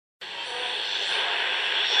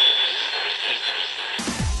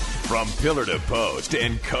From pillar to post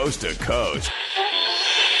and coast to coast.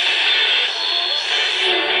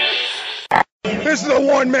 This is a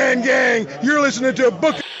one-man gang. You're listening to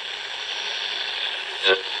Book.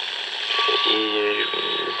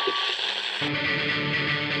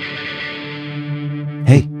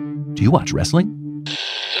 Hey, do you watch wrestling?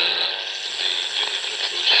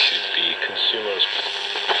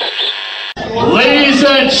 Ladies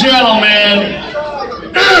and gentlemen,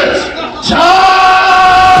 it's time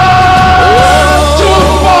to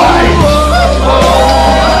fight!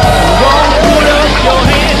 Put up your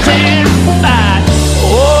hands and fight.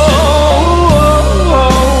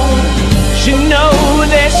 You know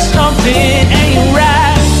there's something ain't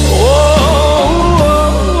right.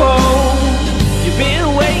 You've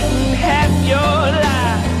been waiting half your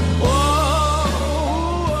life.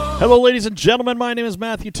 Hello, ladies and gentlemen. My name is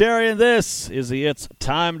Matthew Terry, and this is the It's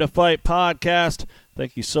Time to Fight podcast.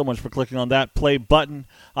 Thank you so much for clicking on that play button.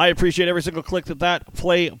 I appreciate every single click that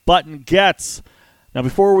play button gets. Now,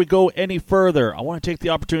 before we go any further, I want to take the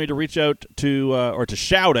opportunity to reach out to, or to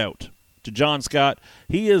shout out to John Scott.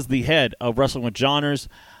 He is the head of Wrestling with Johners.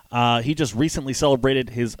 He just recently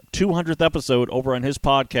celebrated his 200th episode over on his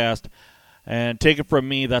podcast. And take it from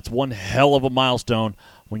me, that's one hell of a milestone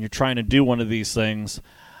when you're trying to do one of these things.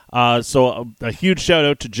 So a huge shout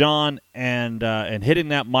out to John and hitting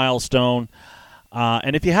that milestone.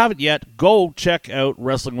 And if you haven't yet, go check out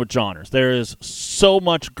Wrestling with Johners. There is so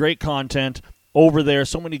much great content over there,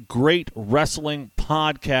 so many great wrestling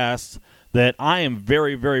podcasts that I am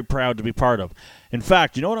very, very proud to be part of. In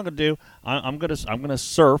fact, you know what I'm going to do? I'm going to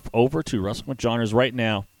surf over to Wrestling with Johners right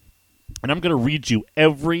now, and I'm going to read you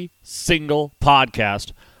every single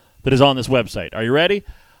podcast that is on this website. Are you ready?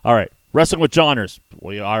 All right. Wrestling with Johners.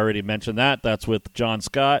 We already mentioned that. That's with John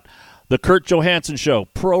Scott. The Kurt Johansson Show,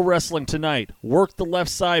 Pro Wrestling Tonight, Work the Left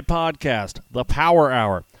Side Podcast, The Power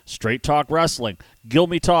Hour, Straight Talk Wrestling,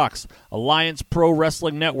 Gilmy Talks, Alliance Pro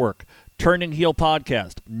Wrestling Network, Turning Heel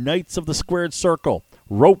Podcast, Knights of the Squared Circle,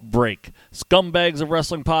 Rope Break, Scumbags of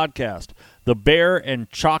Wrestling Podcast, The Bear and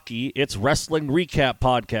Chalky, It's Wrestling Recap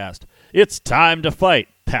Podcast, It's Time to Fight,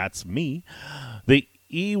 that's me, the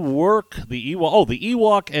Ewok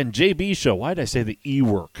and JB Show. Why did I say the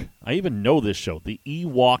Ework? I even know this show. The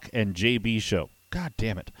Ewok and JB Show. God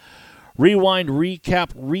damn it. Rewind,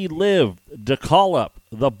 Recap, Relive, Da Call Up,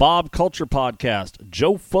 The Bob Culture Podcast,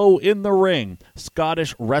 Joe Foe in the Ring,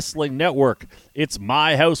 Scottish Wrestling Network, It's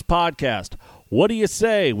My House Podcast, What Do You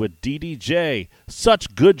Say with DDJ,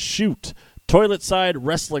 Such Good Shoot, Toilet Side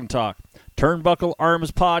Wrestling Talk, Turnbuckle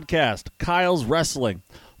Arms Podcast, Kyle's Wrestling,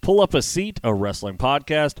 Pull Up a Seat, a wrestling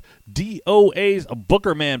podcast, DOA's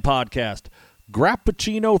Bookerman podcast,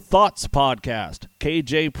 Grappuccino Thoughts podcast,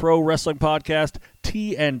 KJ Pro Wrestling podcast,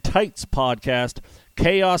 Tea and Tights podcast,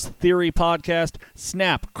 Chaos Theory podcast,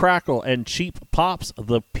 Snap, Crackle, and Cheap Pops,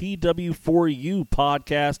 the PW4U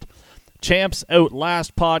podcast, Champs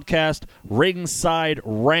Outlast podcast, Ringside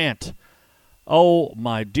Rant. Oh,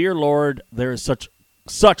 my dear Lord, there is such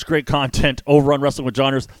great content over on Wrestling with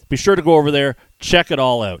Johners. Be sure to go over there, check it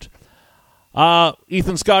all out.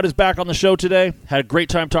 Ethan Scott is back on the show today. Had a great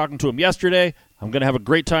time talking to him yesterday. I'm going to have a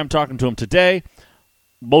great time talking to him today,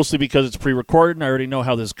 mostly because it's pre-recorded and I already know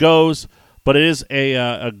how this goes. But it is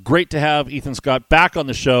a great to have Ethan Scott back on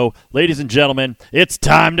the show. Ladies and gentlemen, it's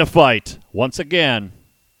time to fight once again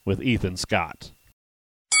with Ethan Scott.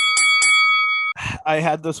 I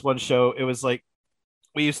had this one show. It was like,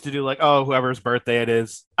 we used to do like, oh, whoever's birthday it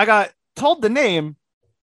is. I got told the name,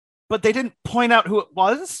 but they didn't point out who it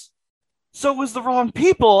was. So it was the wrong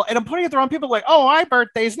people. And I'm pointing at the wrong people like, oh, my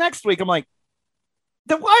birthday's next week. I'm like,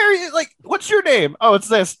 then why are you like, what's your name? Oh, it's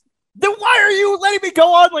this. Then why are you letting me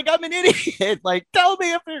go on like I'm an idiot? Like, tell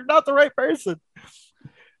me if you're not the right person.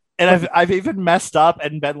 And I've even messed up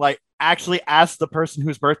and been like, actually asked the person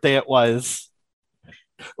whose birthday it was.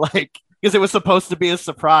 Like, because it was supposed to be a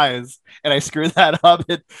surprise, and I screwed that up,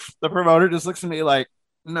 and the promoter just looks at me like,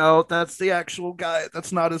 no, that's the actual guy.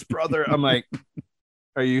 That's not his brother. I'm like,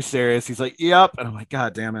 are you serious? He's like, yep. And I'm like,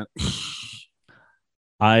 God damn it.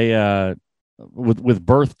 With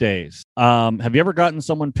birthdays, have you ever gotten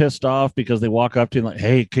someone pissed off because they walk up to you like,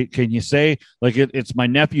 hey, can you say, like, it's my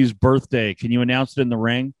nephew's birthday. Can you announce it in the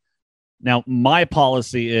ring? Now, my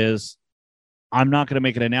policy is, I'm not going to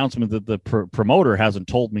make an announcement that the promoter hasn't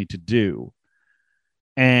told me to do.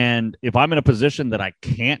 And if I'm in a position that I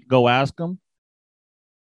can't go ask them,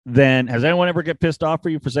 then has anyone ever get pissed off for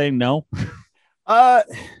you for saying no?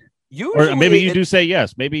 Usually, or maybe you do say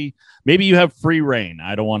yes. Maybe you have free reign.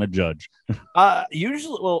 I don't want to judge.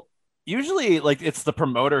 Usually like it's the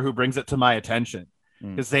promoter who brings it to my attention.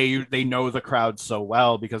 because they know the crowd so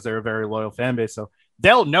well because they're a very loyal fan base. So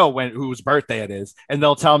they'll know whose birthday it is, and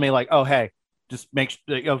they'll tell me like, "Oh, hey, just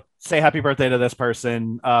say happy birthday to this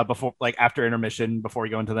person before, like after intermission, before we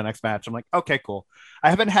go into the next match." I'm like, "Okay, cool." I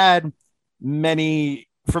haven't had many,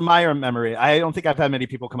 from my memory, I don't think I've had many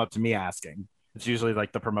people come up to me asking. It's usually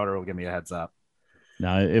like the promoter will give me a heads up.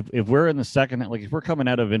 Now, if we're in the second, like if we're coming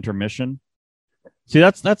out of intermission, see,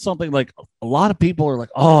 that's something like a lot of people are like,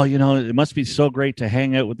 oh, it must be so great to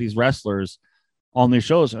hang out with these wrestlers on these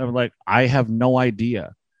shows. And I'm like, I have no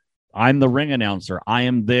idea. I'm the ring announcer. I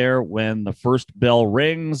am there when the first bell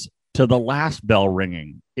rings to the last bell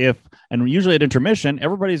ringing. And usually at intermission,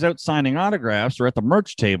 everybody's out signing autographs or at the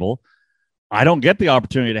merch table. I don't get the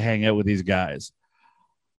opportunity to hang out with these guys.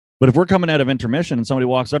 But if we're coming out of intermission and somebody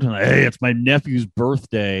walks up to me, like, hey, it's my nephew's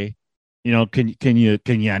birthday, can you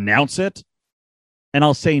announce it? And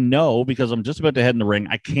I'll say no because I'm just about to head in the ring.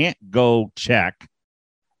 I can't go check.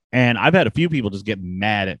 And I've had a few people just get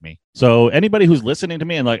mad at me. So anybody who's listening to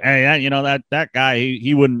me and like, hey, that guy,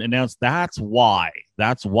 he wouldn't announce. That's why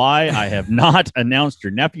I have not announced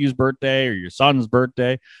your nephew's birthday or your son's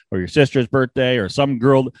birthday or your sister's birthday or some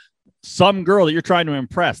girl that you're trying to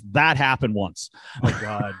impress. That happened once. Oh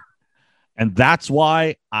God. And that's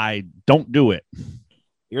why I don't do it.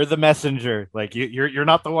 You're the messenger. Like you're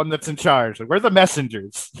not the one that's in charge. Like, we're the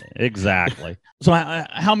messengers. Exactly. So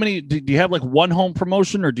how many do you have? Like one home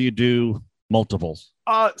promotion, or do you do multiples?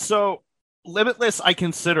 So Limitless, I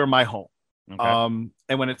consider my home. Okay.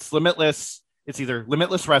 And when it's Limitless, it's either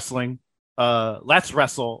Limitless Wrestling, Let's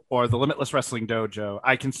Wrestle, or the Limitless Wrestling Dojo.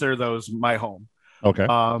 I consider those my home. Okay.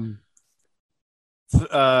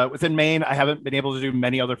 Within Maine, I haven't been able to do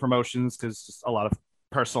many other promotions because just a lot of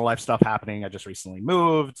personal life stuff happening. I just recently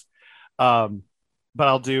moved. But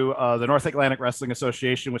I'll do the North Atlantic Wrestling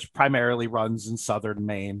Association, which primarily runs in southern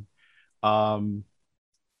Maine.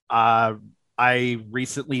 I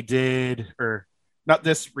recently did, or not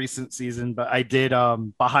this recent season, but I did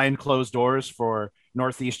behind closed doors for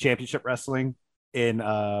Northeast Championship Wrestling in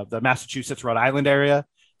the Massachusetts, Rhode Island area.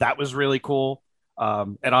 That was really cool.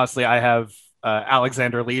 And honestly, I have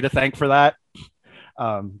Alexander Lee to thank for that.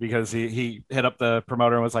 Because he hit up the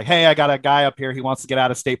promoter and was like, hey, I got a guy up here. He wants to get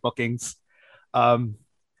out of state bookings. But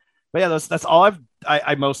yeah, that's all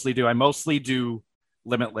I mostly do. I mostly do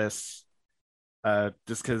Limitless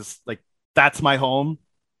just because like that's my home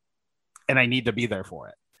and I need to be there for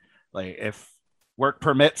it. Like if work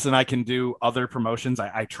permits and I can do other promotions,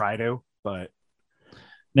 I try to. But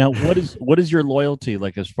now what is your loyalty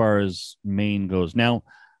like as far as Maine goes? Now,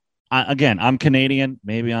 I'm Canadian.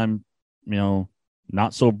 Maybe I'm,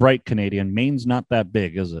 not so bright Canadian. Maine's not that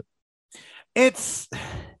big, is it? It's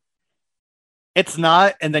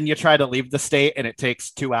not. And then you try to leave the state and it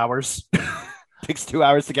takes 2 hours. It takes 2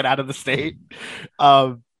 hours to get out of the state.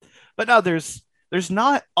 But no, there's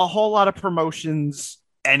not a whole lot of promotions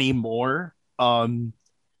anymore.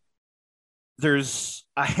 There's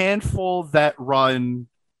a handful that run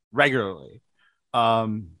regularly.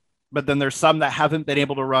 But then there's some that haven't been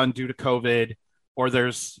able to run due to COVID, or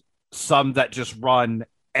there's some that just run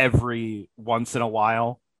every once in a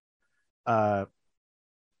while. And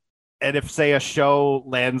if, say, a show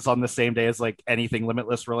lands on the same day as like anything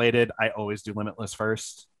Limitless related, I always do Limitless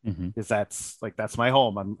first because that's my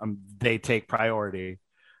home. They take priority.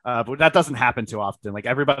 But that doesn't happen too often. Like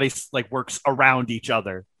everybody like works around each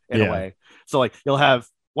other in a way. So like you'll have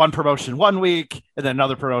one promotion one week and then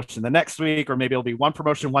another promotion the next week, or maybe it'll be one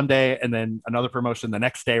promotion one day and then another promotion the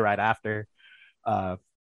next day right after. There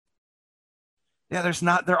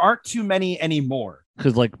aren't too many anymore.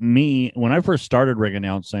 Because like me, when I first started ring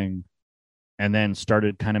announcing and then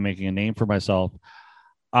started kind of making a name for myself,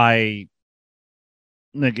 if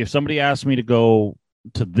somebody asked me to go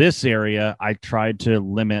to this area, I tried to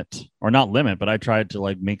I tried to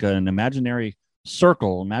like make an imaginary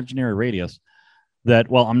circle, imaginary radius that,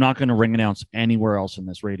 well, I'm not going to ring announce anywhere else in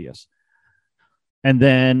this radius. And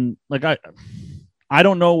then like, I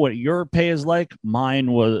don't know what your pay is like.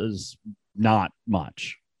 Mine was not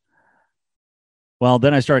much. Well,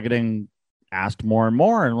 then I started getting asked more and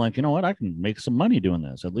more, and like, you know what? I can make some money doing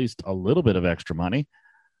this, at least a little bit of extra money.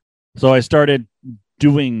 So I started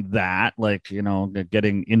doing that, like,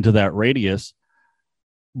 getting into that radius.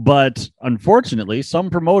 But unfortunately, some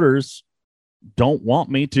promoters don't want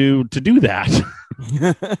me to do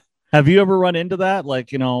that. Have you ever run into that?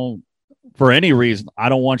 Like, for any reason, I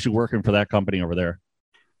don't want you working for that company over there.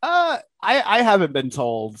 I haven't been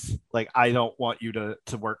told like I don't want you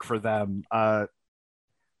to work for them.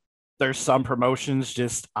 There's some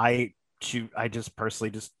promotions I just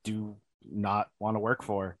personally just do not want to work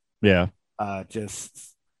for. Yeah.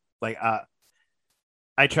 Just like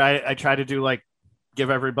I try to do like give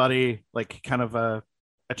everybody like kind of a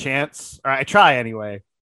chance, or I try anyway,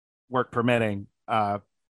 work permitting. But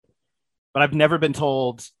I've never been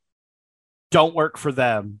told don't work for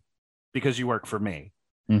them because you work for me.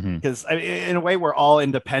 Because in a way we're all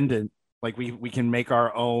independent. Like we can make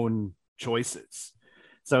our own choices.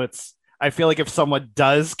 So I feel like if someone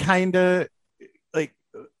does kind of like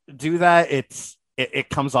do that, it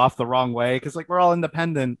comes off the wrong way. Cause like we're all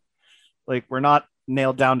independent. Like we're not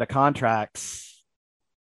nailed down to contracts.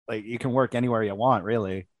 Like you can work anywhere you want,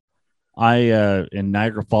 really. In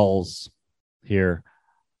Niagara Falls here,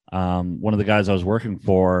 one of the guys I was working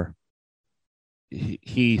for,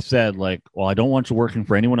 he said like, well, I don't want you working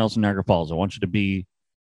for anyone else in Niagara Falls. I want you to be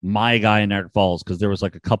my guy in Niagara Falls, because there was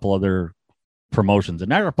like a couple other promotions in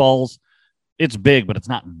Niagara Falls. It's big, but it's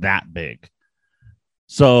not that big.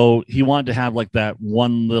 So he wanted to have like that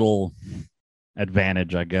one little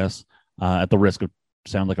advantage, I guess, at the risk of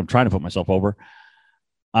sound like I'm trying to put myself over.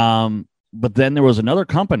 But then there was another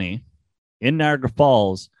company in Niagara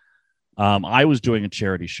Falls. I was doing a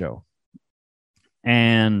charity show,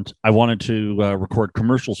 and I wanted to record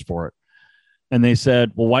commercials for it. And they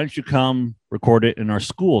said, well, why don't you come record it in our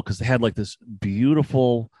school? Because they had like this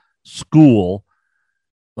beautiful school,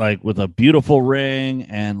 like with a beautiful ring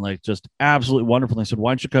and like just absolutely wonderful. And they said,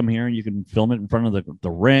 why don't you come here and you can film it in front of the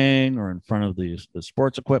ring or in front of the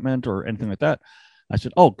sports equipment or anything like that. I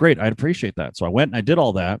said, oh, great. I'd appreciate that. So I went and I did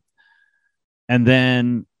all that. And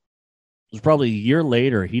then it was probably a year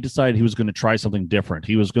later, he decided he was going to try something different.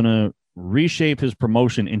 He was going to reshape his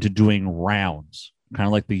promotion into doing rounds, kind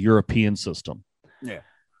of like the European system. Yeah.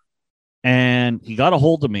 And he got a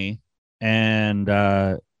hold of me, and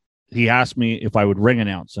he asked me if I would ring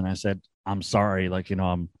announce. And I said, I'm sorry. Like, you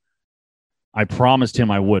know, I promised him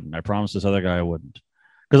I wouldn't. I promised this other guy I wouldn't.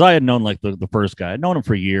 Because I had known like the first guy. I'd known him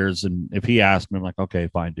for years. And if he asked me, I'm like, okay,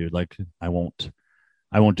 fine, dude. Like, I won't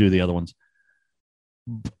do the other ones.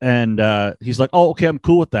 And he's like, oh, okay, I'm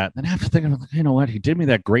cool with that. And after thinking, like, you know what? He did me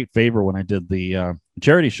that great favor when I did the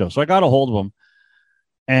charity show. So I got a hold of him,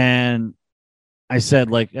 and I said,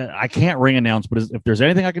 like, I can't ring announce, but if there's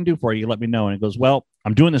anything I can do for you, let me know. And he goes, well,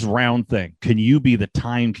 I'm doing this round thing. Can you be the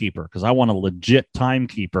timekeeper? Because I want a legit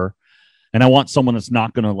timekeeper, and I want someone that's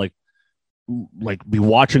not going to like be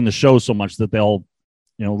watching the show so much that they'll,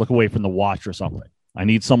 you know, look away from the watch or something. I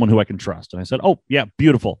need someone who I can trust. And I said, oh, yeah,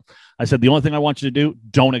 beautiful. I said, the only thing I want you to do,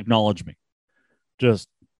 don't acknowledge me. Just,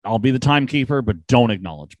 I'll be the timekeeper, but don't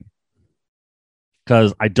acknowledge me.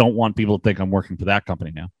 Because I don't want people to think I'm working for that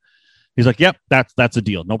company now. He's like, yep, that's a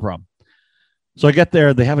deal. No problem. So I get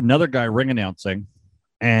there. They have another guy ring announcing,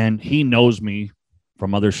 and he knows me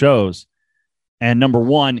from other shows. And number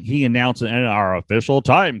one, he announced our official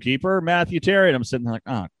timekeeper, Matthew Terry. And I'm sitting there like,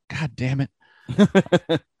 oh, God damn it.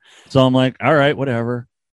 So I'm like, all right, whatever.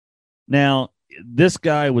 Now, this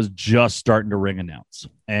guy was just starting to ring announce.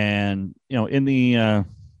 And, you know, in the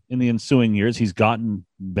ensuing years, he's gotten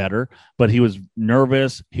better, but he was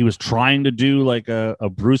nervous. He was trying to do like a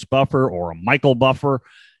Bruce Buffer or a Michael Buffer.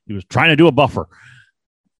 He was trying to do a Buffer,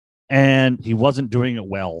 and he wasn't doing it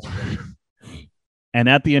well. And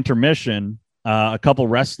at the intermission, a couple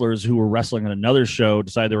wrestlers who were wrestling on another show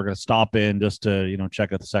decided they were going to stop in just to, you know,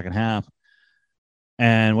 check out the second half.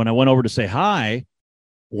 And when I went over to say hi,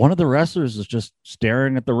 one of the wrestlers is just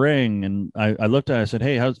staring at the ring. And I looked at it, I said,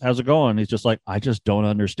 hey, how's it going? He's just like, I just don't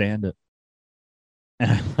understand it. And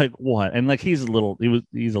I'm like, what? And like, he's a little, you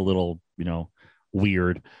know,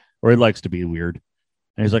 weird, or he likes to be weird.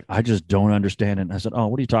 And he's like, I just don't understand it. And I said, oh,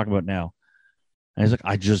 what are you talking about now? And he's like,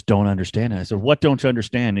 I just don't understand it. I said, what don't you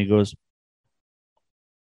understand? And he goes,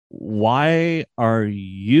 why are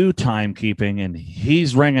you timekeeping and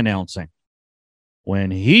he's ring announcing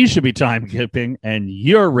when he should be timekeeping and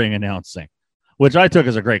you're ring announcing? Which I took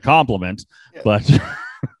as a great compliment. Yeah.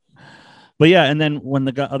 But yeah, and then when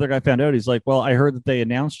the other guy found out, he's like, well, I heard that they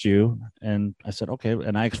announced you. And I said, okay.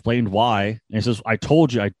 And I explained why. And he says, I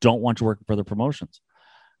told you I don't want you working for the promotions.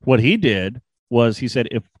 What he did was he said,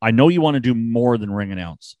 if I know you want to do more than ring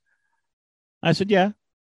announce. I said, yeah.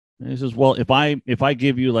 And he says, well, if I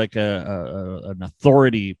give you like an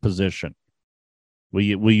authority position,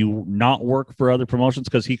 will you not work for other promotions?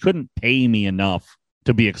 Because he couldn't pay me enough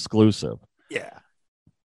to be exclusive. Yeah.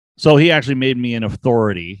 So he actually made me an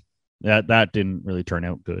authority. That didn't really turn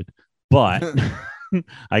out good, but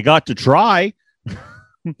I got to try.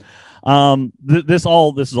 This is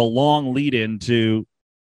a long lead into,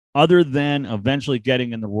 other than eventually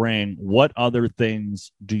getting in the ring, what other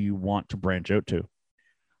things do you want to branch out to?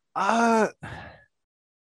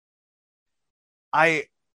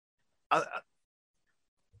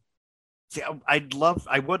 See,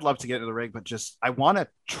 I would love to get into the ring, but just I want to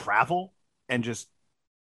travel and just.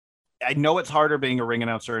 I know it's harder being a ring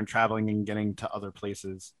announcer and traveling and getting to other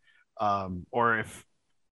places, or if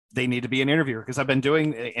they need to be an interviewer, because I've been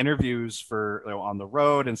doing interviews for on the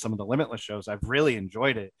road and some of the Limitless shows. I've really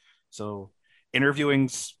enjoyed it. So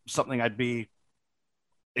interviewing's something I'd be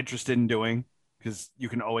interested in doing because you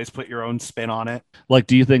can always put your own spin on it. Like,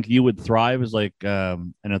 do you think you would thrive as like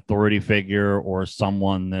an authority figure or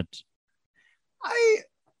someone that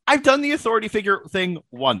I've done the authority figure thing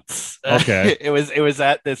once. Okay. It was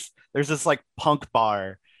at there's this like punk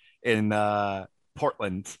bar in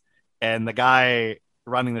Portland, and the guy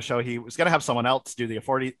running the show, he was going to have someone else do the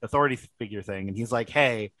authority figure thing. And he's like,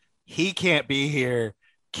 hey, he can't be here.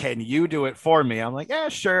 Can you do it for me? I'm like, yeah,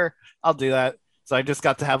 sure. I'll do that. So I just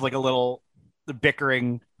got to have like a little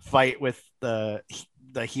bickering fight with the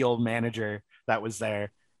heel manager that was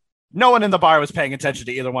there. No one in the bar was paying attention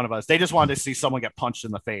to either one of us. They just wanted to see someone get punched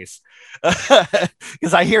in the face.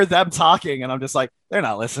 Because I hear them talking and I'm just like, they're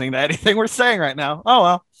not listening to anything we're saying right now. Oh,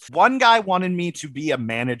 well. One guy wanted me to be a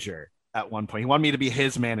manager at one point. He wanted me to be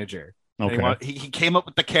his manager. Okay. He came up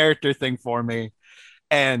with the character thing for me.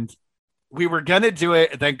 And we were going to do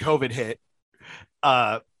it. And then COVID hit.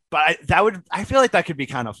 But I feel like that could be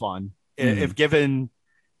kind of fun. If given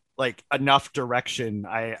like enough direction,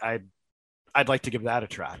 I'd like to give that a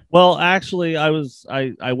try. Well, actually,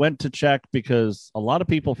 I went to check because a lot of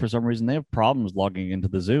people, for some reason, they have problems logging into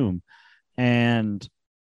the Zoom. And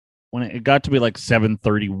when it got to be like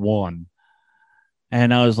 7:31,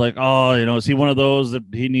 and I was like, oh, is he one of those that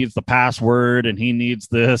he needs the password and he needs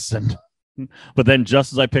this? And but then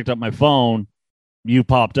just as I picked up my phone, you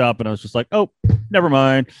popped up and I was just like, oh, never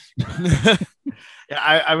mind. Yeah,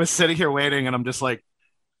 I was sitting here waiting and I'm just like,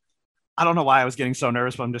 I don't know why I was getting so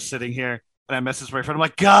nervous, but I'm just sitting here. And I messaged my friend. I'm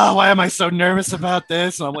like, God, why am I so nervous about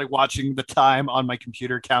this? And I'm like watching the time on my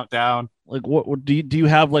computer count down. Like, what do you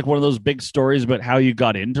have like one of those big stories about how you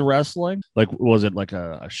got into wrestling? Like, was it like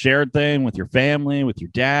a shared thing with your family, with your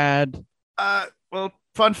dad? Well,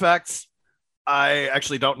 fun facts. I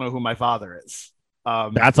actually don't know who my father is.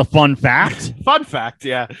 That's a fun fact. Fun fact,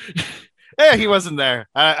 yeah. Yeah, he wasn't there.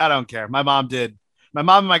 I don't care. My mom did. My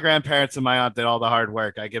mom and my grandparents and my aunt did all the hard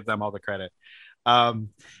work. I give them all the credit.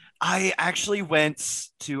 I actually went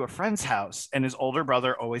to a friend's house and his older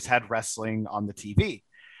brother always had wrestling on the TV.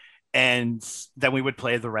 And then we would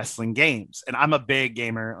play the wrestling games. And I'm a big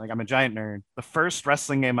gamer. Like, I'm a giant nerd. The first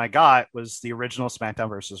wrestling game I got was the original SmackDown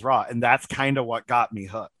versus Raw. And that's kind of what got me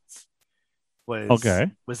hooked. Was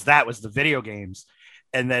the video games.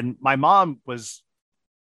 And then my mom was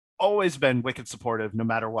always been wicked supportive no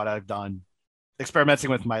matter what I've done.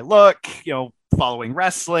 Experimenting with my look, following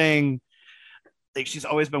wrestling. Like, she's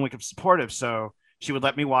always been wicked supportive. So she would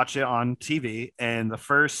let me watch it on TV. And the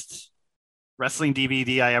first wrestling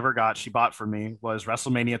DVD I ever got, she bought for me, was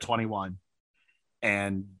WrestleMania 21.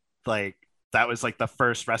 And like, that was like the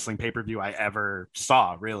first wrestling pay-per-view I ever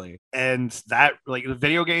saw, really. And that, like, the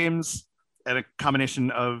video games and a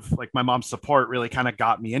combination of like my mom's support really kind of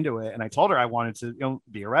got me into it. And I told her I wanted to,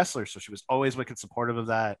 be a wrestler. So she was always wicked supportive of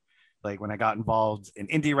that. Like, when I got involved in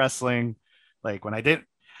indie wrestling, like when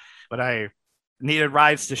I needed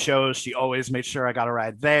rides to shows, she always made sure I got a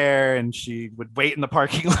ride there. And she would wait in the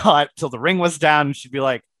parking lot till the ring was down. And she'd be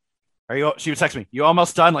like, she would text me, you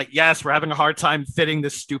almost done? Like, yes, we're having a hard time fitting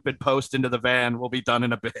this stupid post into the van. We'll be done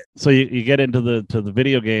in a bit. So you get into the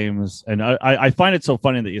video games. And I find it so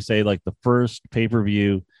funny that you say like the first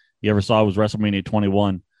pay-per-view you ever saw was WrestleMania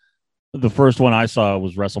 21. The first one I saw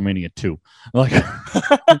was WrestleMania 2. Like,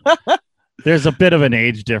 there's a bit of an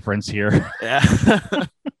age difference here. Yeah.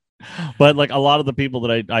 But like a lot of the people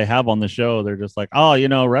that I have on the show, they're just like, oh,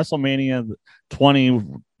 WrestleMania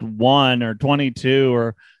 21 or 22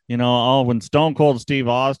 or, when Stone Cold Steve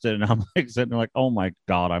Austin. And I'm like sitting there like, oh my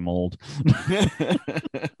God, I'm old.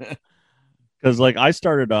 Because like I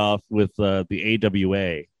started off with the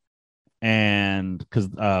AWA. And because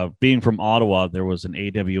being from Ottawa, there was an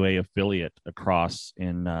AWA affiliate across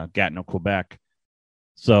in Gatineau, Quebec.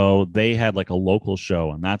 So they had like a local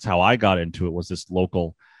show. And that's how I got into it, was this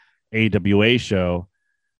local AWA show.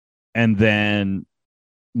 And then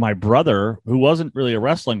my brother, who wasn't really a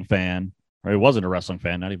wrestling fan, or he wasn't a wrestling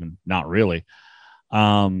fan, not really.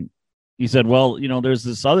 He said, well, there's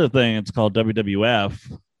this other thing. It's called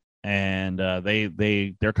WWF. And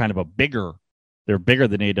they're kind of they're bigger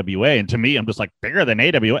than AWA. And to me, I'm just like, bigger than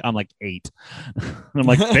AWA? I'm like 8. I'm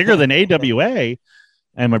like, bigger than AWA?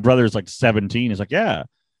 And my brother's like 17. He's like, yeah.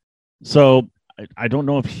 So I don't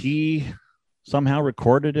know if he somehow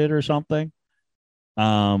recorded it or something.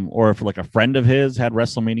 Or if like a friend of his had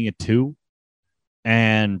WrestleMania 2.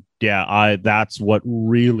 And Yeah, that's what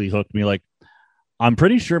really hooked me. Like, I'm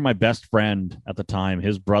pretty sure my best friend at the time,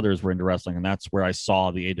 his brothers were into wrestling, and that's where I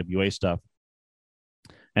saw the AWA stuff.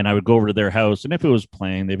 And I would go over to their house, and if it was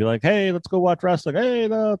playing, they'd be like, "Hey, let's go watch wrestling. Hey,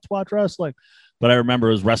 let's watch wrestling." But I remember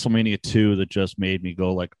it was WrestleMania 2 that just made me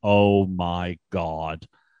go like, "Oh my God."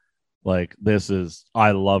 Like,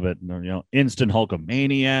 I love it. And, instant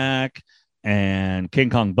Hulkamaniac and King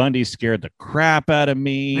Kong Bundy scared the crap out of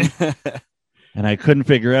me. And I couldn't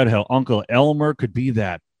figure out how Uncle Elmer could be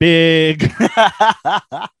that big.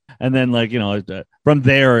 And then, like, from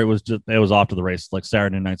there, it was off to the races, like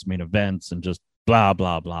Saturday night's main events and just blah,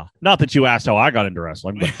 blah, blah. Not that you asked how I got into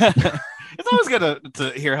wrestling. But it's always good to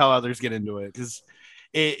hear how others get into it, because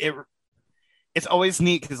it's always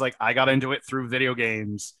neat, because like I got into it through video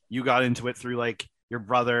games. You got into it through like your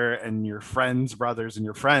brother and your friend's brothers and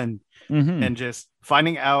your friend. Mm-hmm. And just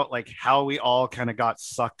finding out like how we all kind of got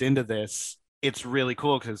sucked into this. It's really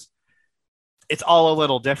cool because it's all a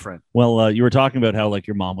little different. Well, you were talking about how like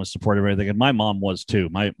your mom was supportive of everything, and my mom was too.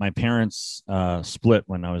 My parents split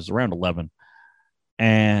when I was around 11,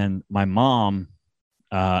 and my mom,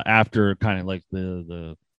 after kind of like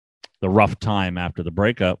the rough time after the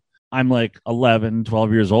breakup, I'm like 11,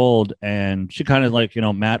 12 years old, and she kind of like,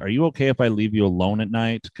 Matt, are you okay if I leave you alone at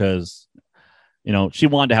night? Because, she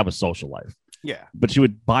wanted to have a social life. Yeah. But she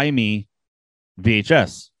would buy me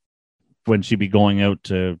VHS when she'd be going out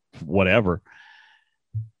to whatever.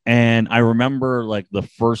 And I remember like the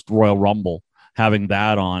first Royal Rumble having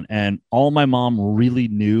that on, and all my mom really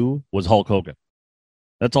knew was Hulk Hogan.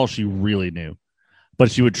 That's all she really knew.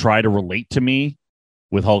 But she would try to relate to me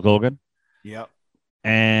with Hulk Hogan. Yep.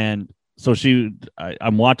 And so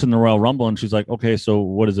I'm watching the Royal Rumble, and she's like, "Okay, so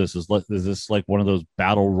what is this? Is this like one of those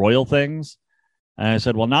battle royal things?" And I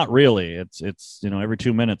said, "Well, not really. It's every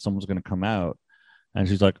 2 minutes someone's going to come out." And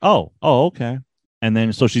she's like, "Oh, okay." And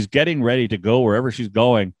then so she's getting ready to go wherever she's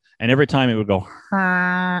going, and every time it would go,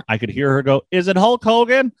 I could hear her go, "Is it Hulk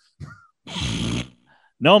Hogan?"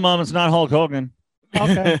 "No, Mom, it's not Hulk Hogan."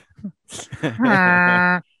 "Okay."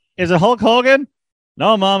 "Is it Hulk Hogan?"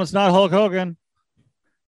 "No, Mom, it's not Hulk Hogan."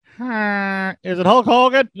 "Is it Hulk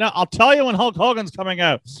Hogan?" "No, I'll tell you when Hulk Hogan's coming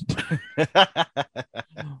out."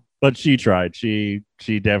 But she tried. She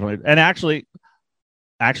definitely, and actually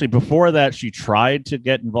before that, she tried to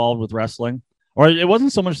get involved with wrestling. Or it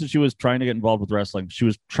wasn't so much that she was trying to get involved with wrestling. She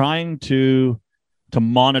was trying to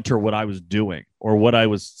monitor what I was doing or what I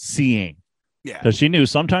was seeing. Yeah. Because she knew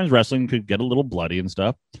sometimes wrestling could get a little bloody and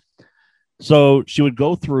stuff. So she would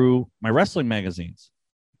go through my wrestling magazines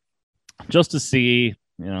just to see,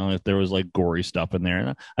 if there was like gory stuff in there.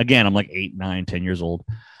 And again, I'm like 8, 9, 10 years old.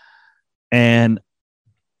 And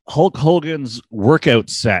Hulk Hogan's workout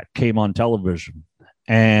set came on television.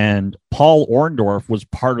 And Paul Orndorff was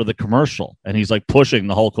part of the commercial, and he's like pushing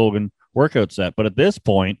the Hulk Hogan workout set. But at this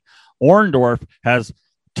point, Orndorff has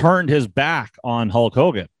turned his back on Hulk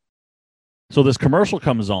Hogan. So this commercial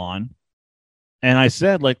comes on, and I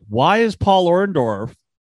said, like, why is Paul Orndorff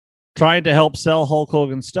trying to help sell Hulk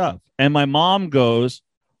Hogan stuff? And my mom goes,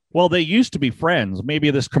 well, they used to be friends. Maybe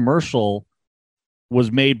this commercial was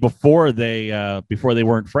made before they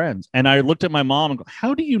weren't friends. And I looked at my mom and go,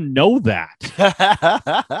 how do you know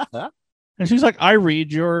that? And she's like, I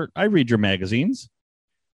read your magazines.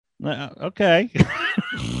 Okay.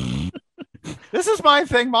 This is my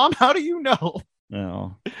thing, Mom. How do you know?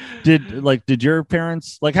 No. Did your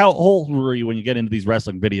parents, like, how old were you when you get into these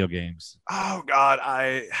wrestling video games? Oh God,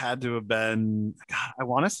 I had to have been, I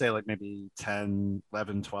want to say like maybe 10,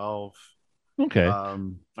 11, 12. Okay.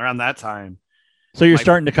 Around that time. So you're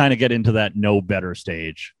starting to kind of get into that know better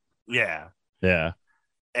stage. Yeah. Yeah.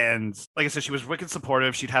 And like I said, she was wicked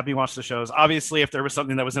supportive. She'd have me watch the shows. Obviously, if there was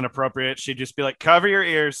something that was inappropriate, she'd just be like, cover your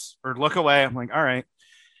ears or look away. I'm like, all right.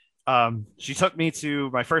 She took me to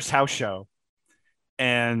my first house show,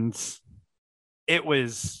 and it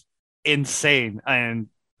was insane. And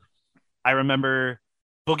I remember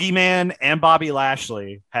Boogeyman and Bobby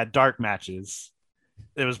Lashley had dark matches.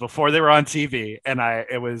 It was before they were on TV, and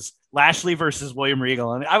it was Lashley versus William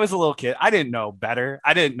Regal. And I was a little kid. I didn't know better.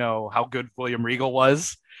 I didn't know how good William Regal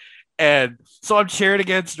was. And so I'm cheering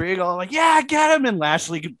against Regal. I'm like, yeah, get him. And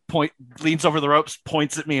Lashley leans over the ropes,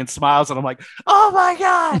 points at me and smiles. And I'm like, oh my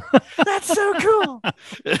God, that's so cool.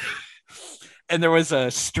 And there was a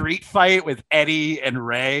street fight with Eddie and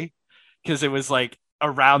Ray, because it was like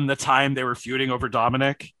around the time they were feuding over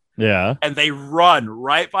Dominic. Yeah. And they run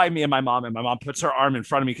right by me and my mom puts her arm in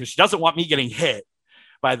front of me because she doesn't want me getting hit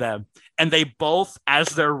by them. And they both, as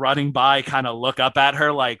they're running by, kind of look up at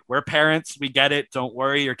her like, we're parents, we get it, don't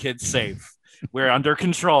worry, your kid's safe, we're under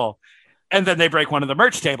control. And then they break one of the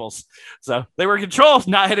merch tables. So they were in control of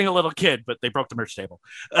not hitting a little kid, but they broke the merch table.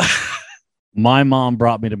 My mom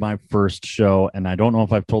brought me to my first show, and I don't know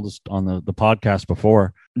if I've told this on the podcast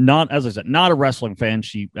before. Not, as I said, not a wrestling fan.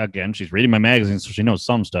 She's reading my magazines, so she knows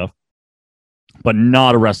some stuff, but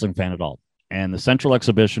not a wrestling fan at all. And the Central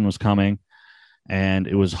Exhibition was coming, and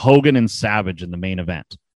it was Hogan and Savage in the main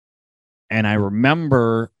event. And I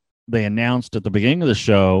remember they announced at the beginning of the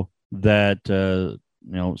show that,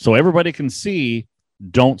 so everybody can see,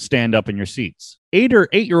 don't stand up in your seats.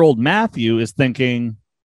 8-year-old Matthew is thinking,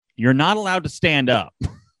 you're not allowed to stand up.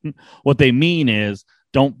 What they mean is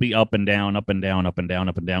don't be up and down, up and down, up and down,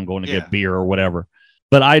 up and down, going to get beer or whatever.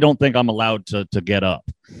 But I don't think I'm allowed to get up.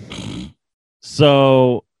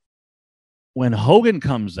 So when Hogan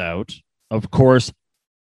comes out, of course,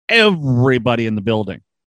 everybody in the building,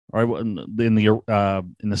 or in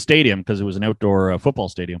the stadium, because it was an outdoor football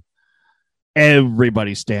stadium,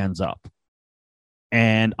 everybody stands up.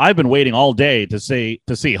 And I've been waiting all day to see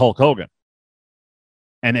Hulk Hogan.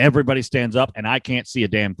 And everybody stands up, and I can't see a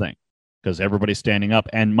damn thing because everybody's standing up.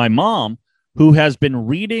 And my mom, who has been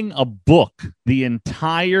reading a book the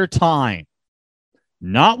entire time,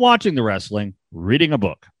 not watching the wrestling, reading a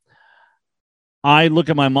book. I look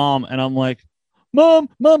at my mom, and I'm like, Mom,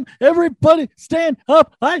 everybody stand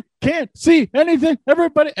up. I can't see anything.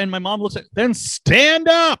 Everybody. And my mom looks at, then stand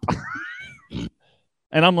up.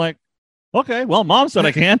 And I'm like, okay, well, Mom said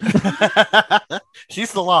I can.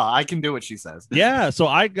 She's the law. I can do what she says. Yeah. So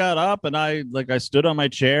I got up and I stood on my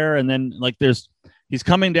chair, and then he's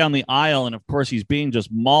coming down the aisle, and of course he's being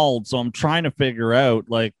just mauled. So I'm trying to figure out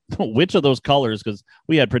which of those colors, because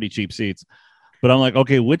we had pretty cheap seats, but I'm like,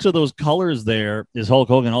 okay, which of those colors there is Hulk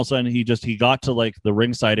Hogan? All of a sudden he got to the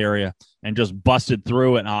ringside area and just busted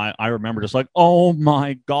through it. And I remember just oh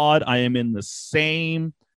my God, I am in the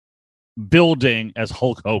same building as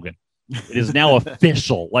Hulk Hogan. It is now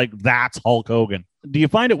official. That's Hulk Hogan. Do you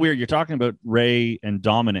find it weird? You're talking about Ray and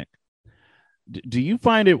Dominic. Do you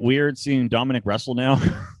find it weird seeing Dominic wrestle now?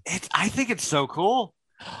 I think it's so cool.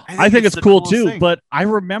 I think it's cool too. Thing. But I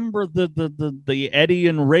remember the Eddie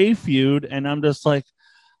and Ray feud, and I'm just like,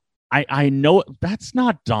 I know that's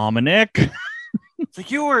not Dominic. It's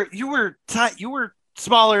like you were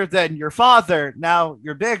smaller than your father. Now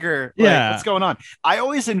you're bigger. Yeah. What's going on? I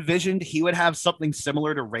always envisioned he would have something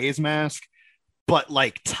similar to Ray's mask, but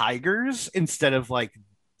tigers instead of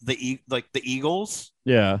the eagles.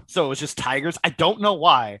 Yeah. So it was just tigers. I don't know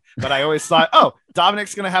why, but I always thought,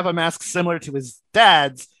 Dominic's going to have a mask similar to his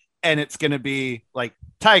dad's, and it's going to be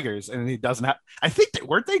tigers. And he doesn't have, I think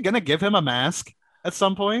weren't they going to give him a mask at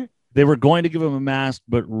some point? They were going to give him a mask,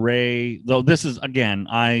 but Ray, though this is, again,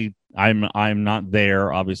 I'm not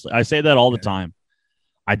there, obviously. I say that all the time.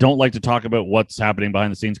 I don't like to talk about what's happening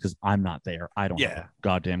behind the scenes because I'm not there. I don't have a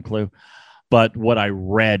goddamn clue. But what I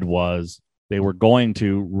read was they were going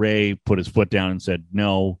to, Ray put his foot down and said,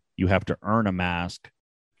 no, you have to earn a mask.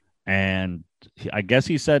 And I guess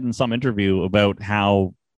he said in some interview about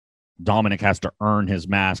how Dominic has to earn his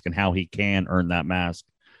mask and how he can earn that mask.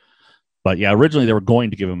 But yeah, originally they were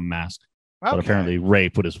going to give him a mask. Okay. But apparently Ray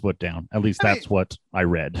put his foot down. At least that's what I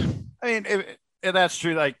read. I mean, if that's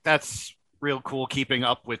true, that's real cool, keeping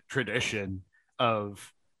up with tradition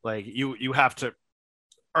of you have to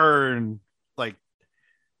earn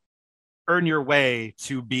your way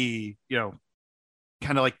to be,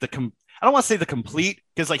 kind of I don't want to say the complete,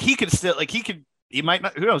 because he could still he might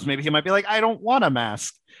not, who knows, maybe he might be I don't want a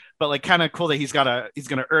mask, but kind of cool that he's gonna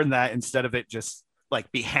earn that instead of it just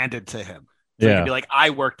be handed to him. So he can be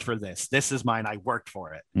I worked for this. This is mine. I worked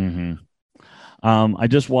for it. Mm-hmm. I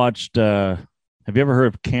just watched. Have you ever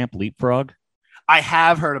heard of Camp Leapfrog? I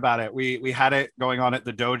have heard about it. We had it going on at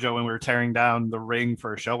the dojo when we were tearing down the ring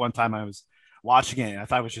for a show one time. I was watching it, and I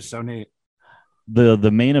thought it was just so neat. The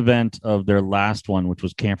main event of their last one, which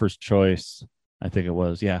was Camper's Choice, I think it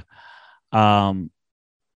was. Yeah. The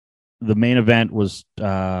main event was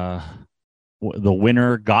the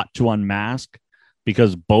winner got to unmask,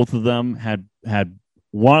 because both of them had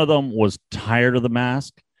one of them was tired of the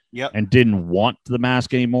mask and didn't want the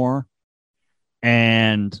mask anymore.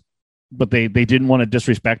 But they didn't want to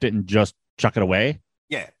disrespect it and just chuck it away.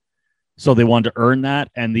 Yeah. So they wanted to earn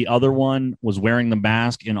that. And the other one was wearing the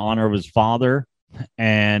mask in honor of his father.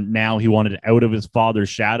 And now he wanted out of his father's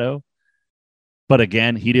shadow. But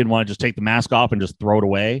again, he didn't want to just take the mask off and just throw it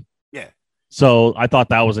away. Yeah. So I thought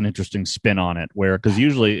that was an interesting spin on it, because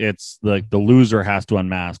usually it's the loser has to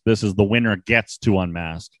unmask. This is the winner gets to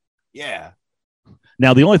unmask. Yeah.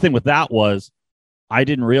 Now, the only thing with that was I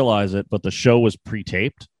didn't realize it, but the show was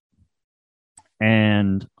pre-taped.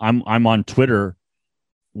 And I'm on Twitter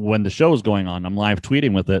when the show is going on. I'm live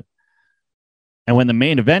tweeting with it. And when the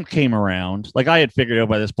main event came around, like I had figured out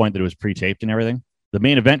by this point that it was pre-taped and everything. The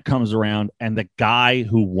main event comes around, and the guy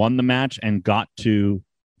who won the match and got to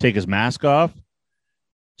take his mask off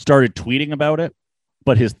started tweeting about it,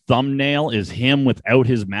 but his thumbnail is him without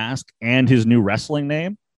his mask and his new wrestling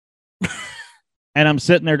name. And I'm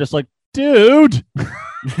sitting there just like, dude,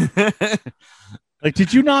 like,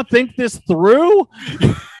 did you not think this through?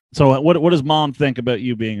 So what does mom think about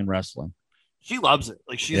you being in wrestling? She loves it.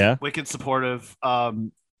 Like, she's wicked supportive.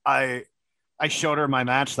 I showed her my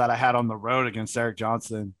match that I had on the road against Eric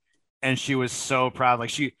Johnson, and she was so proud. Like,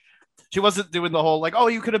 she wasn't doing the whole like, oh,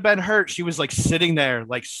 you could have been hurt. She was like sitting there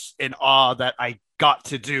like in awe that I got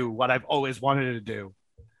to do what I've always wanted to do.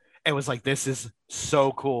 It was like, this is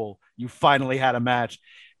so cool. You finally had a match.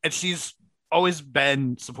 And she's always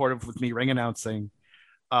been supportive with me ring announcing.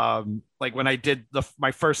 Like when I did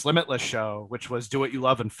my first Limitless show, which was Do What You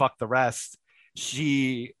Love and Fuck the Rest,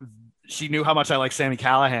 she knew how much I like Sami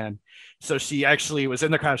Callihan. So she actually was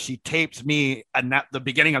in the crowd. She taped me at the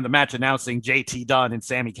beginning of the match announcing JT Dunn and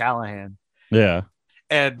Sami Callihan. Yeah.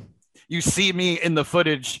 And you see me in the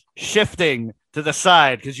footage shifting to the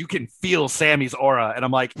side because you can feel Sammy's aura. And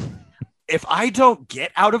I'm like, if I don't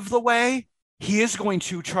get out of the way, he is going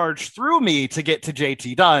to charge through me to get to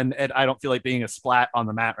JT Dunn. And I don't feel like being a splat on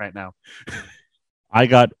the mat right now. I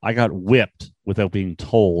got whipped without being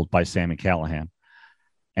told by Sami Callihan.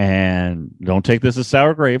 And don't take this as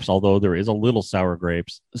sour grapes, although there is a little sour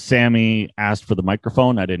grapes. Sammy asked for the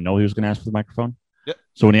microphone. I didn't know he was going to ask for the microphone. Yep.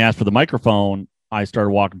 So when he asked for the microphone, I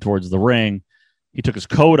started walking towards the ring. He took his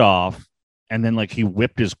coat off, and then like he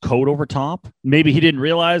whipped his coat over top. Maybe he didn't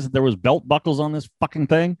realize that there was belt buckles on this fucking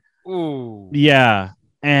thing. Ooh. Yeah.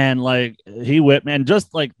 And like he whipped me, and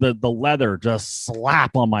just like the leather just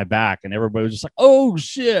slap on my back, and everybody was just like, oh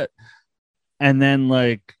shit. And then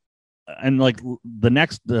like the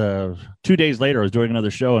next 2 days later, I was doing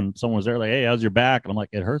another show, and someone was there like, hey, how's your back? And I'm like,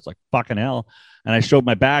 it hurts like fucking hell. And I showed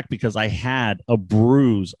my back because I had a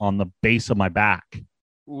bruise on the base of my back.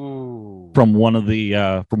 Ooh. From one of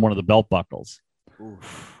the belt buckles.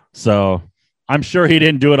 Oof. So I'm sure he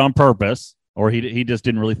didn't do it on purpose, or he just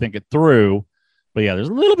didn't really think it through. But yeah, there's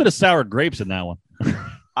a little bit of sour grapes in that one.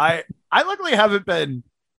 I luckily haven't been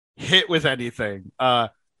hit with anything.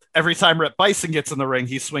 Every time Rip Bison gets in the ring,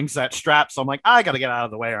 he swings that strap. So I'm like, I got to get out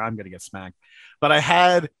of the way or I'm going to get smacked. But I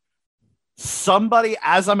had somebody,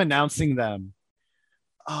 as I'm announcing them,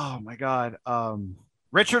 oh my God,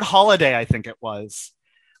 Richard Holiday, I think it was.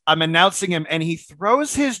 I'm announcing him, and he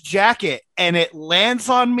throws his jacket, and it lands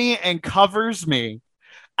on me and covers me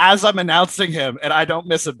as I'm announcing him, and I don't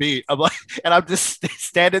miss a beat. I'm like, and I'm just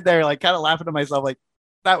standing there, like, kind of laughing to myself, like,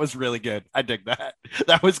 that was really good. I dig that.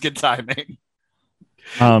 That was good timing.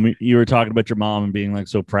 You were talking about your mom and being like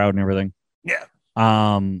so proud and everything. Yeah.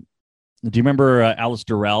 Do you remember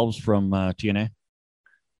Alistair Ralphs from TNA?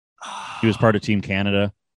 He was part of Team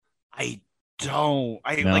Canada. I don't.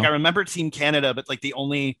 No? I remember Team Canada, but like the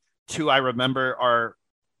only two I remember are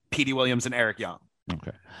Petey Williams and Eric Young.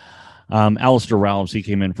 Okay. Alistair Ralphs, he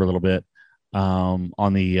came in for a little bit.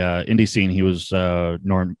 On the indie scene, he was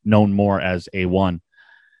known more as A1.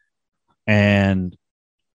 And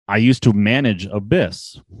I used to manage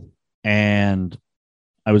Abyss, and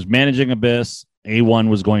I was managing Abyss. A1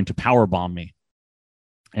 was going to powerbomb me.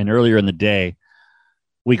 And earlier in the day,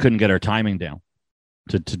 we couldn't get our timing down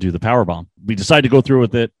to do the powerbomb. We decided to go through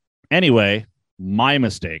with it anyway. My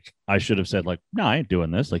mistake. I should have said, like, no, I ain't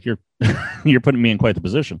doing this. Like, you're putting me in quite the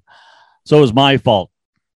position. So it was my fault.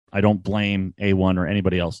 I don't blame A1 or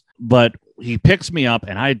anybody else. But he picks me up,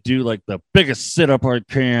 and I do like the biggest sit-up I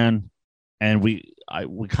can. And we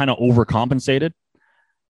kind of overcompensated.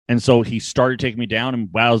 And so he started taking me down.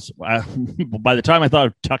 And by the time I thought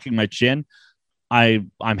of tucking my chin, I'm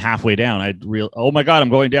halfway down. Oh my God, I'm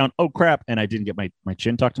going down. Oh crap. And I didn't get my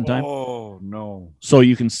chin tucked in time. Oh no. So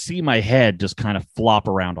you can see my head just kind of flop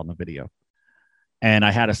around on the video. And I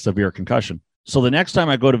had a severe concussion. So the next time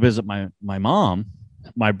I go to visit my mom,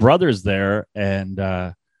 my brother's there, and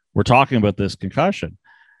we're talking about this concussion.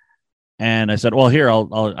 And I said, well, here,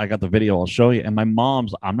 I got the video. I'll show you. And my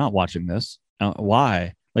mom's, I'm not watching this.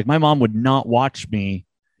 Why? Like, my mom would not watch me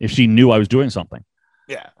if she knew I was doing something.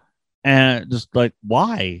 Yeah. And just like,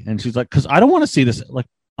 why? And she's like, because I don't want to see this. Like,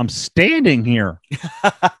 I'm standing here.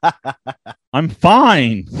 I'm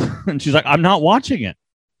fine. And she's like, I'm not watching it.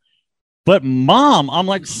 But Mom, I'm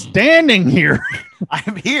like standing here.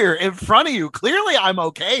 I'm here in front of you. Clearly, I'm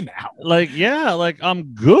okay now. Like, yeah, like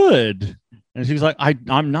I'm good. And she's like,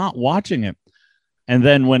 I'm not watching it. And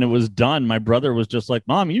then when it was done, my brother was just like,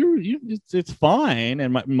 Mom, it's fine.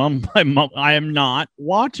 And my mom, I am not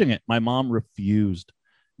watching it. My mom refused.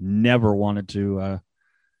 never wanted to.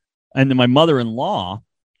 And then my mother-in-law,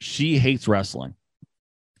 she hates wrestling.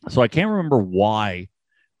 So I can't remember why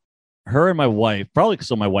her and my wife, probably because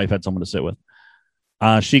my wife had someone to sit with,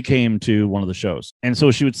 she came to one of the shows. And so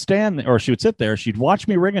she would she would sit there, she'd watch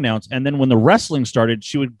me ring announce, and then when the wrestling started,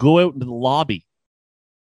 she would go out into the lobby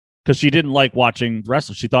because she didn't like watching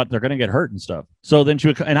wrestling. She thought they're going to get hurt and stuff. So then she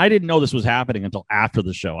would, and I didn't know this was happening until after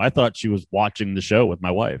the show. I thought she was watching the show with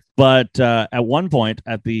my wife. But at one point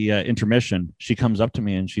at the intermission, she comes up to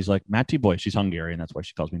me and she's like, Matty boy. She's Hungarian. That's why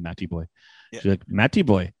she calls me Matty boy. Yeah. She's like, Matty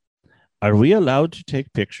boy, are we allowed to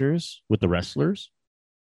take pictures with the wrestlers?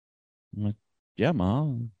 I'm like, yeah, Ma.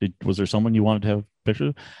 Was there someone you wanted to have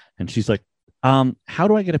pictures? And she's like, how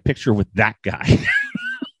do I get a picture with that guy?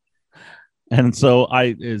 And so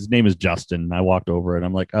his name is Justin. I walked over and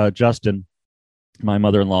I'm like, Justin, my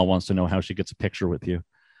mother-in-law wants to know how she gets a picture with you.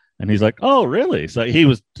 And he's like, oh, really? So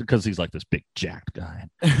because he's like this big jacked guy.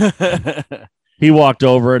 He walked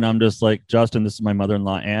over and I'm just like, Justin, this is my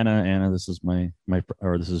mother-in-law, Anna. Anna, this is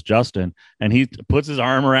this is Justin. And he puts his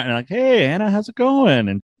arm around and like, hey, Anna, how's it going?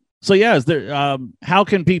 And so, yeah, is there, how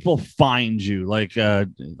can people find you? Like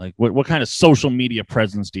what kind of social media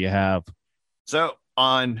presence do you have? So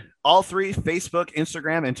on all three, Facebook,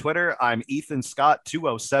 Instagram, and Twitter, I'm Ethan Scott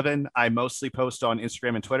 207. I mostly post on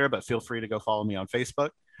Instagram and Twitter, but feel free to go follow me on Facebook.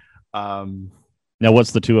 Now,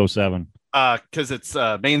 what's the 207? Because it's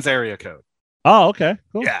Maine's area code. Oh, okay,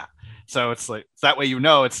 cool. Yeah, so it's like that way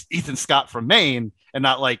it's Ethan Scott from Maine and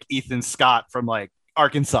not like Ethan Scott from like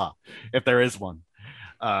Arkansas, if there is one.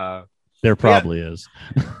 There probably is.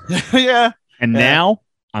 Yeah. And now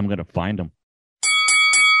I'm gonna find him.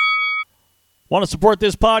 Want to support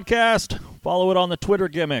this podcast? Follow it on the Twitter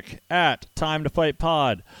gimmick at Time to Fight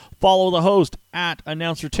Pod. Follow the host at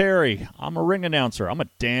Announcer Terry. I'm a ring announcer. I'm a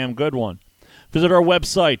damn good one. Visit our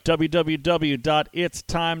website,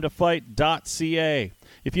 www.itstimeToFight.ca.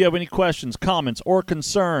 If you have any questions, comments, or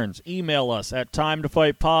concerns, email us at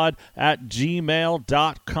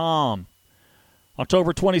timetofightpod@gmail.com.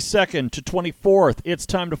 October 22nd to 24th, It's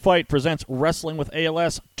Time to Fight presents Wrestling with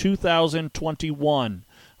ALS 2021.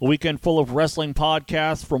 A weekend full of wrestling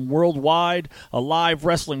podcasts from worldwide, a live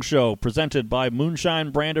wrestling show presented by Moonshine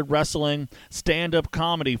Branded Wrestling, stand-up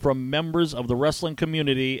comedy from members of the wrestling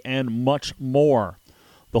community, and much more.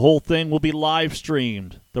 The whole thing will be live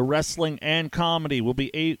streamed. The wrestling and comedy will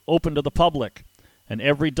be open to the public, and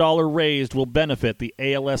every dollar raised will benefit the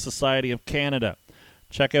ALS Society of Canada.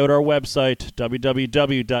 Check out our website,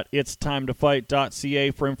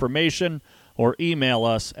 www.itstimeToFight.ca for information, or email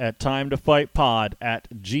us at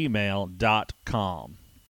timetofightpod@gmail.com.